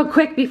real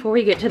quick before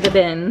we get to the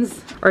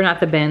bins, or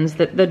not the bins,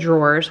 the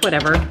drawers,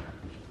 whatever.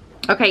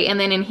 Okay, and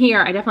then in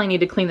here, I definitely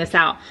need to clean this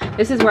out.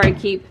 This is where I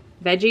keep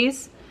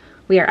veggies.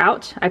 We are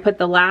out. I put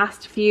the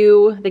last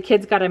few, the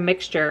kids got a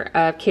mixture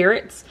of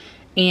carrots,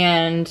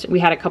 and we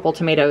had a couple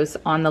tomatoes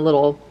on the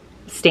little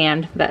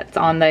stand that's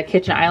on the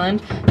kitchen island.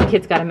 The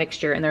kids got a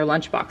mixture in their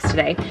lunchbox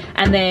today.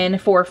 And then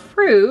for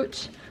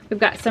fruit, we've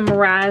got some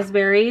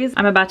raspberries.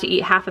 I'm about to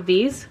eat half of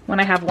these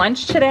when I have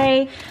lunch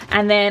today.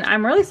 And then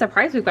I'm really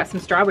surprised we've got some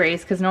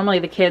strawberries, because normally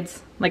the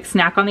kids like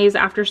snack on these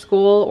after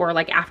school or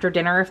like after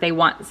dinner if they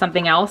want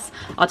something else.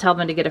 I'll tell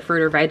them to get a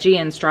fruit or veggie,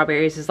 and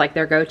strawberries is like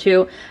their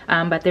go-to.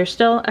 But there's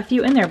still a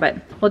few in there, but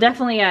we'll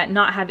definitely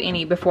not have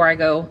any before I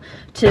go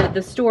to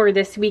the store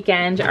this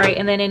weekend. All right,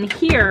 and then in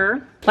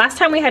here, last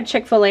time we had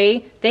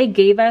Chick-fil-A, they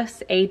gave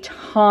us a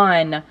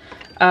ton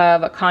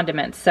of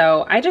condiments.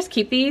 So I just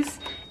keep these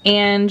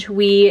and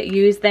we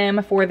use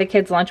them for the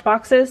kids' lunch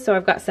boxes. So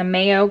I've got some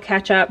mayo,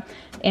 ketchup,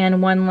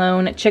 and one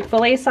lone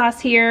Chick-fil-A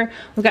sauce here.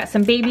 We've got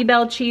some Baby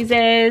Bell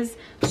cheeses,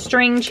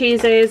 string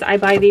cheeses. I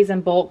buy these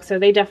in bulk, so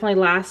they definitely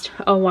last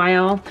a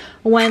while.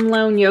 One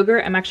lone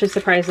yogurt. I'm actually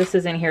surprised this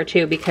is in here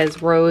too,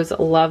 because Rose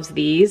loves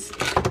these.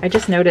 I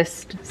just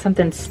noticed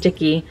something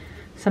sticky.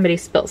 Somebody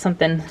spilt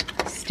something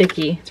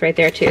sticky. It's right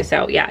there too.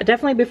 So yeah,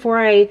 definitely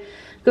before I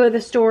go to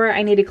the store,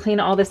 I need to clean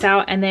all this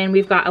out. And then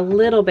we've got a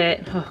little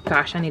bit, oh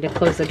gosh, I need to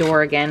close the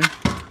door again.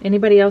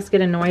 Anybody else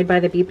get annoyed by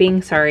the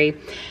beeping? Sorry.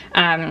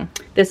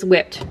 This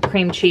whipped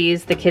cream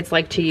cheese the kids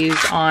like to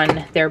use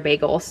on their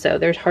bagels. So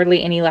there's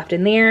hardly any left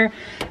in there.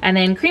 And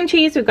then cream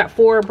cheese, we've got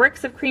 4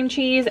 bricks of cream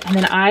cheese. And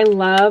then I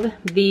love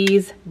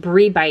these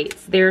Brie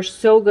Bites. They're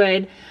so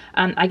good.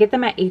 I get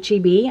them at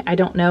H-E-B. I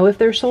don't know if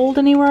they're sold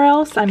anywhere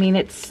else. I mean,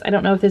 I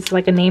don't know if it's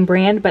like a name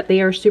brand, but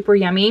they are super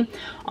yummy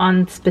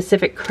on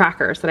specific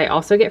crackers that I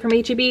also get from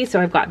H-E-B.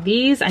 So I've got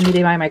these. I need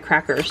to buy my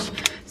crackers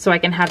so I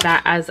can have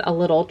that as a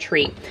little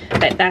treat.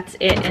 But that's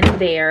it in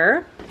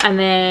there. And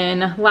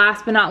then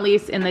last but not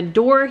least, in the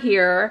door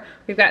here,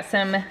 we've got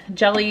some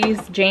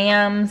jellies,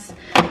 jams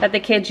that the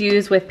kids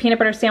use with peanut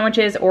butter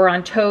sandwiches or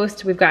on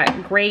toast. We've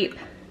got grape,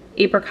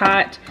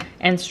 apricot,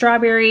 and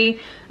strawberry.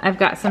 I've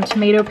got some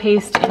tomato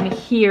paste in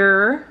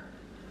here,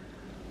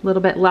 a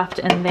little bit left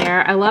in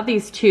there. I love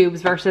these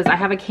tubes versus I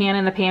have a can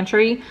in the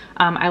pantry.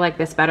 I like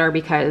this better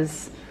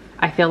because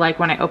I feel like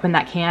when I open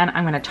that can,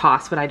 I'm gonna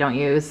toss what I don't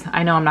use.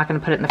 I know I'm not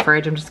gonna put it in the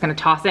fridge, I'm just gonna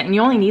toss it. And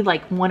you only need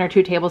like 1 or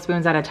 2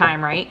 tablespoons at a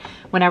time, right?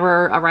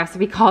 Whenever a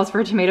recipe calls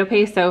for tomato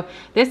paste. So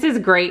this is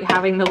great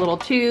having the little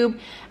tube.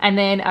 And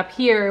then up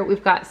here,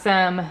 we've got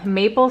some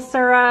maple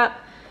syrup.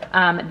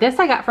 This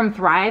I got from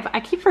Thrive. I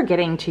keep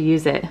forgetting to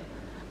use it,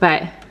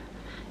 but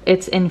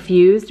it's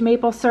infused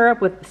maple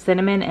syrup with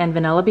cinnamon and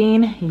vanilla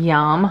bean.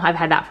 Yum. I've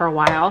had that for a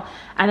while.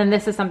 And then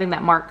this is something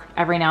that Mark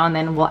every now and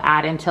then will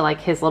add into like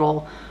his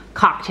little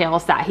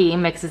cocktails that he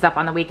mixes up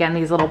on the weekend,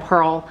 these little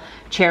pearl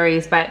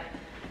cherries. But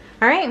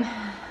all right,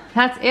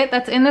 that's it.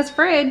 That's in this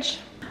fridge.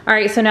 All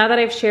right, so now that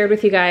I've shared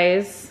with you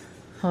guys,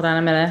 hold on,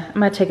 I'm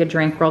gonna take a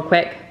drink real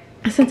quick.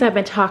 Since I've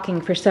been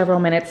talking for several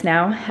minutes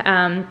now,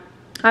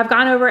 I've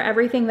gone over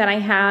everything that I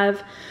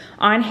have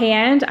on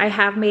hand. I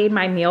have made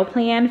my meal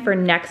plan for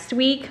next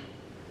week,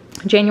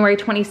 January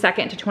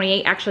 22nd to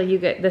 28th. Actually,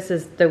 this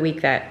is the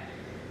week that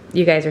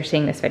you guys are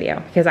seeing this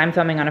video because I'm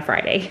filming on a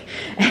Friday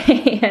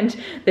and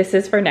this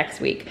is for next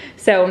week.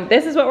 So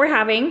this is what we're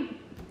having.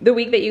 the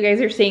week that you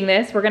guys are seeing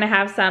this, we're gonna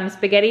have some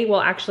spaghetti.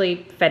 Well,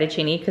 actually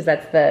fettuccine, because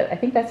that's I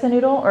think that's the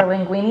noodle, or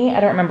linguine, I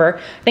don't remember.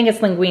 I think it's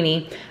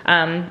linguine,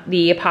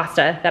 the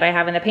pasta that I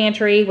have in the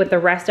pantry with the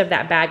rest of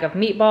that bag of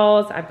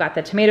meatballs. I've got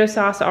the tomato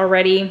sauce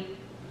already.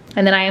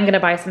 And then I am gonna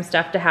buy some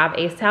stuff to have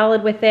a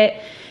salad with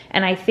it.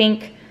 And I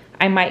think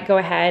I might go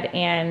ahead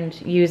and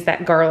use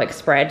that garlic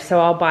spread. So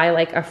I'll buy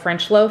like a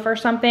French loaf or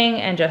something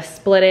and just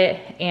split it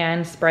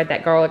and spread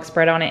that garlic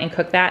spread on it and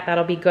cook that.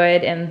 That'll be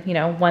good. And you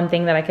know, one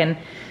thing that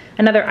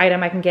another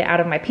item I can get out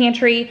of my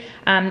pantry.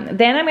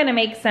 Then I'm gonna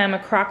make some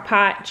crock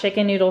pot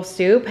chicken noodle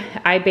soup.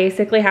 I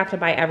basically have to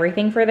buy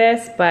everything for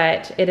this,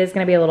 but it is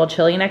gonna be a little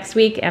chilly next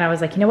week. And I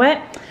was like, you know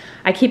what?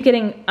 I keep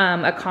getting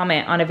a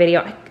comment on a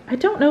video. I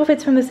don't know if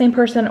it's from the same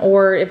person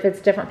or if it's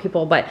different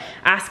people, but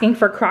asking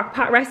for crock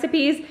pot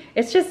recipes.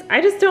 It's just,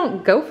 I just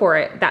don't go for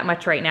it that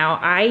much right now.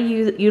 I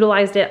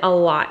utilized it a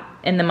lot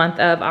in the month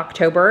of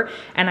October,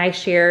 and I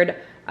shared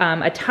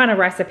a ton of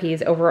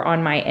recipes over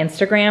on my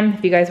Instagram.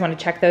 If you guys want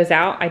to check those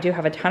out, I do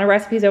have a ton of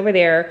recipes over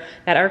there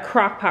that are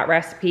crock pot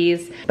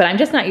recipes, but I'm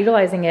just not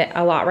utilizing it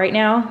a lot right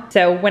now.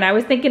 So when I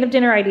was thinking of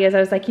dinner ideas, I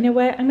was like, you know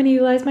what? I'm gonna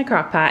utilize my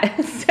crock pot.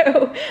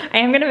 So I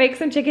am gonna make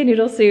some chicken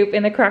noodle soup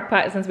in the crock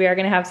pot since we are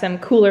gonna have some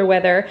cooler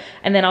weather,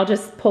 and then I'll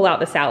just pull out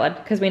the salad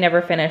because we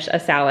never finish a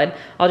salad.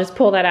 I'll just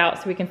pull that out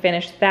so we can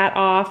finish that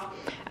off.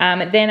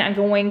 Then I'm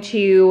going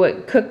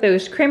to cook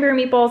those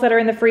cranberry meatballs that are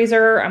in the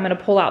freezer. I'm gonna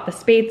pull out the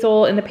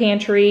spätzle in the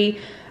pantry,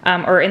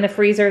 or in the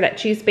freezer, that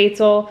cheese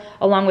spätzle,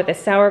 along with the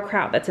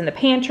sauerkraut that's in the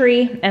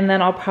pantry. And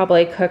then I'll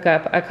probably cook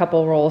up a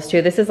couple rolls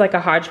too. This is like a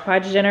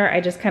hodgepodge dinner.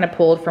 I just kind of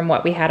pulled from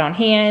what we had on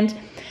hand.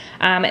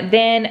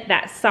 Then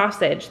that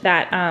sausage,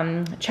 that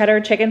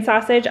cheddar chicken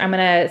sausage, I'm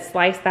gonna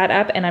slice that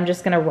up and I'm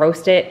just gonna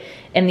roast it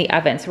in the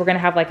oven. So we're gonna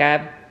have like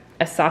a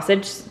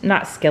sausage,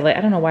 not skillet.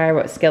 I don't know why I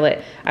wrote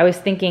skillet. I was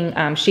thinking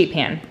sheet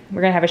pan.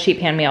 We're gonna have a sheet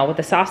pan meal with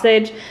the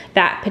sausage,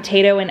 that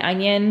potato and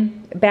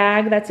onion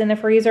bag that's in the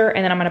freezer,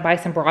 and then I'm gonna buy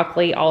some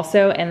broccoli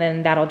also, and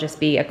then that'll just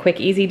be a quick,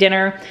 easy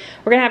dinner.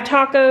 We're gonna have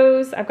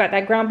tacos. I've got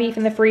that ground beef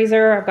in the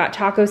freezer. I've got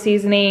taco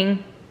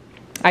seasoning.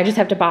 I just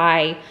have to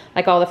buy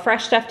like all the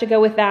fresh stuff to go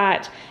with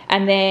that.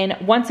 And then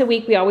once a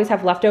week, we always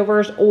have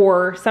leftovers,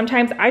 or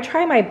sometimes I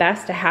try my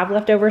best to have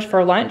leftovers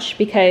for lunch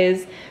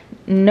because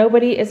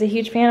nobody is a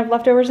huge fan of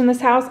leftovers in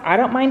this house. I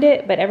don't mind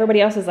it, but everybody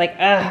else is like,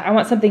 ugh, I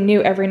want something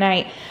new every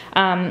night.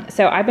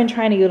 So I've been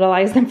trying to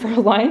utilize them for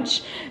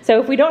lunch.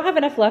 So if we don't have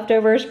enough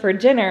leftovers for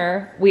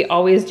dinner, we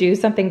always do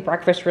something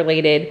breakfast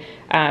related.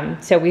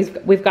 So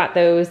we've got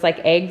those like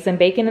eggs and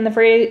bacon in the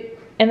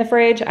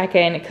fridge. I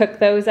can cook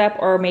those up,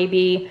 or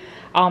maybe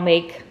I'll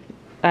make,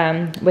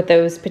 with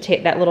those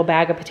that little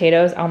bag of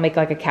potatoes, I'll make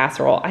like a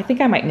casserole. I think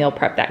I might meal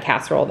prep that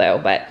casserole though,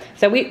 but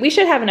so we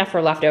should have enough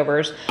for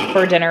leftovers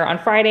for dinner on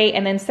Friday.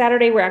 And then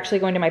Saturday, we're actually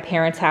going to my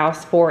parents'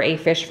 house for a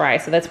fish fry.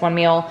 So that's one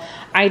meal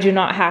I do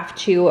not have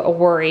to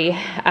worry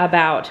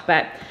about,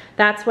 but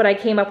that's what I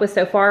came up with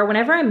so far.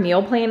 Whenever I'm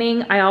meal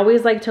planning, I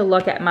always like to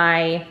look at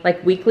my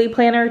like weekly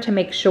planner to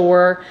make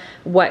sure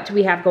what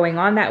we have going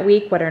on that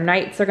week, what our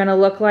nights are gonna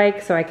look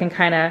like, so I can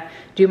kind of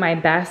do my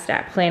best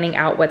at planning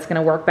out what's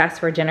gonna work best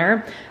for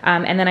dinner.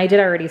 And then I did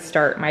already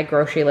start my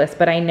grocery list,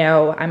 but I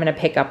know I'm gonna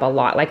pick up a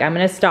lot. Like I'm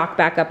gonna stock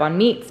back up on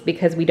meats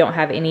because we don't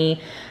have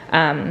any,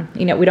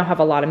 you know, we don't have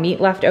a lot of meat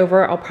left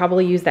over. I'll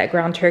probably use that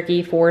ground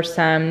turkey for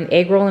some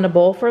egg roll in a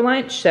bowl for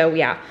lunch. So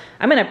yeah,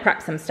 I'm gonna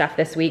prep some stuff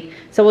this week.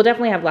 So we'll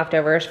definitely have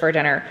leftovers for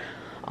dinner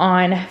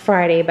on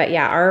Friday. But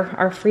yeah,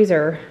 our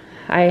freezer,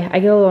 I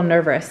get a little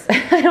nervous.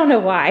 I don't know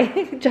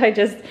why. I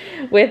just,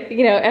 with,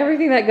 you know,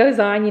 everything that goes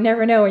on, you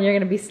never know when you're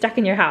gonna be stuck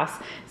in your house.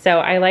 So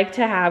I like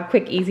to have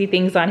quick, easy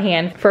things on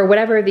hand for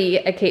whatever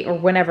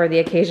whenever the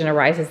occasion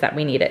arises that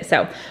we need it.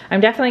 So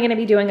I'm definitely gonna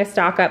be doing a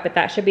stock up, but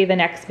that should be the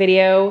next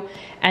video.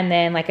 And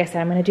then, like I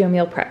said, I'm gonna do a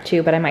meal prep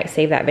too, but I might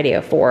save that video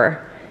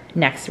for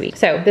next week.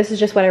 So this is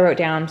just what I wrote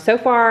down so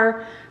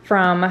far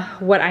from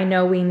what I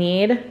know we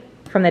need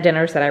from the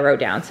dinners that I wrote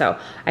down. So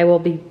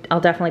I'll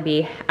definitely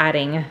be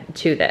adding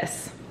to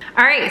this.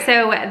 All right,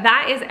 so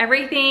that is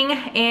everything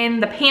in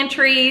the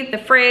pantry, the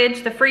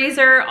fridge, the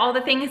freezer, all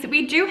the things.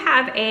 We do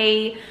have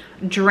a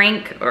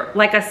drink, or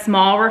like a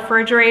small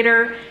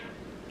refrigerator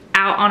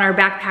out on our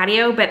back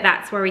patio, but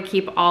that's where we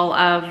keep all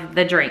of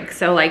the drinks.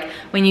 So like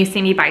when you see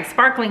me buy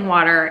sparkling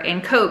water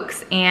and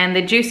Cokes and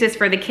the juices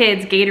for the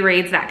kids,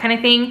 Gatorades, that kind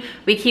of thing,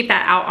 we keep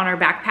that out on our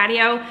back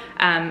patio.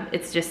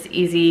 It's just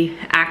easy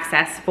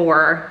access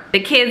for the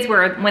kids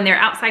when they're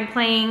outside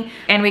playing.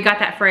 And we got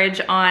that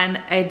fridge on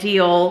a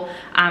deal,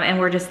 and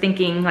we're just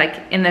thinking like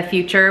in the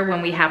future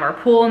when we have our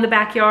pool in the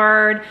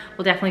backyard,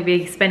 we'll definitely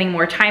be spending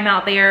more time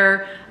out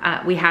there.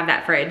 We have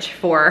that fridge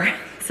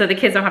so the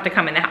kids don't have to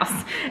come in the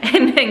house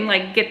and then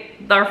like get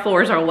our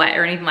floors are wet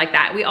or anything like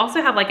that. We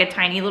also have like a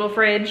tiny little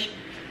fridge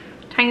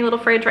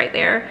right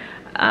there,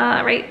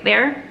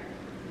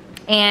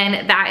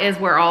 and that is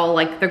where all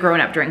like the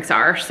grown-up drinks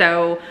are.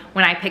 So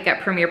when I pick up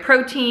Premier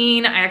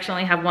Protein, I actually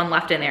only have one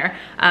left in there.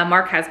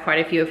 Mark has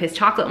quite a few of his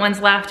chocolate ones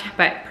left,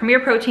 but Premier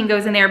Protein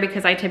goes in there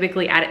because I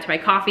typically add it to my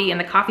coffee, and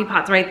the coffee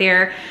pot's right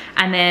there.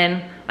 And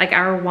then like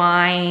our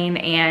wine,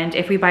 and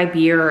if we buy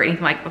beer or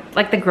anything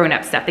like the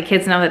grown-up stuff, the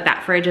kids know that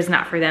that fridge is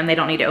not for them. They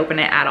don't need to open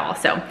it at all.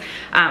 So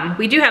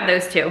we do have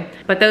those too,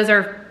 but those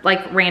are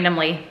like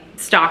randomly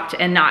stocked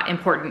and not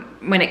important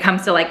when it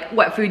comes to like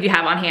what food you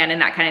have on hand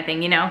and that kind of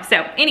thing, you know? So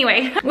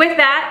anyway, with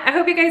that, I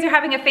hope you guys are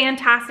having a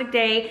fantastic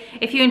day.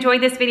 If you enjoyed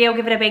this video,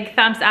 give it a big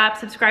thumbs up,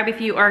 subscribe if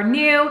you are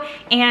new,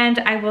 and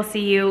I will see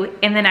you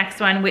in the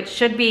next one, which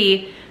should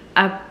be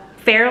a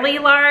fairly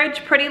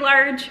large, pretty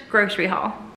large grocery haul.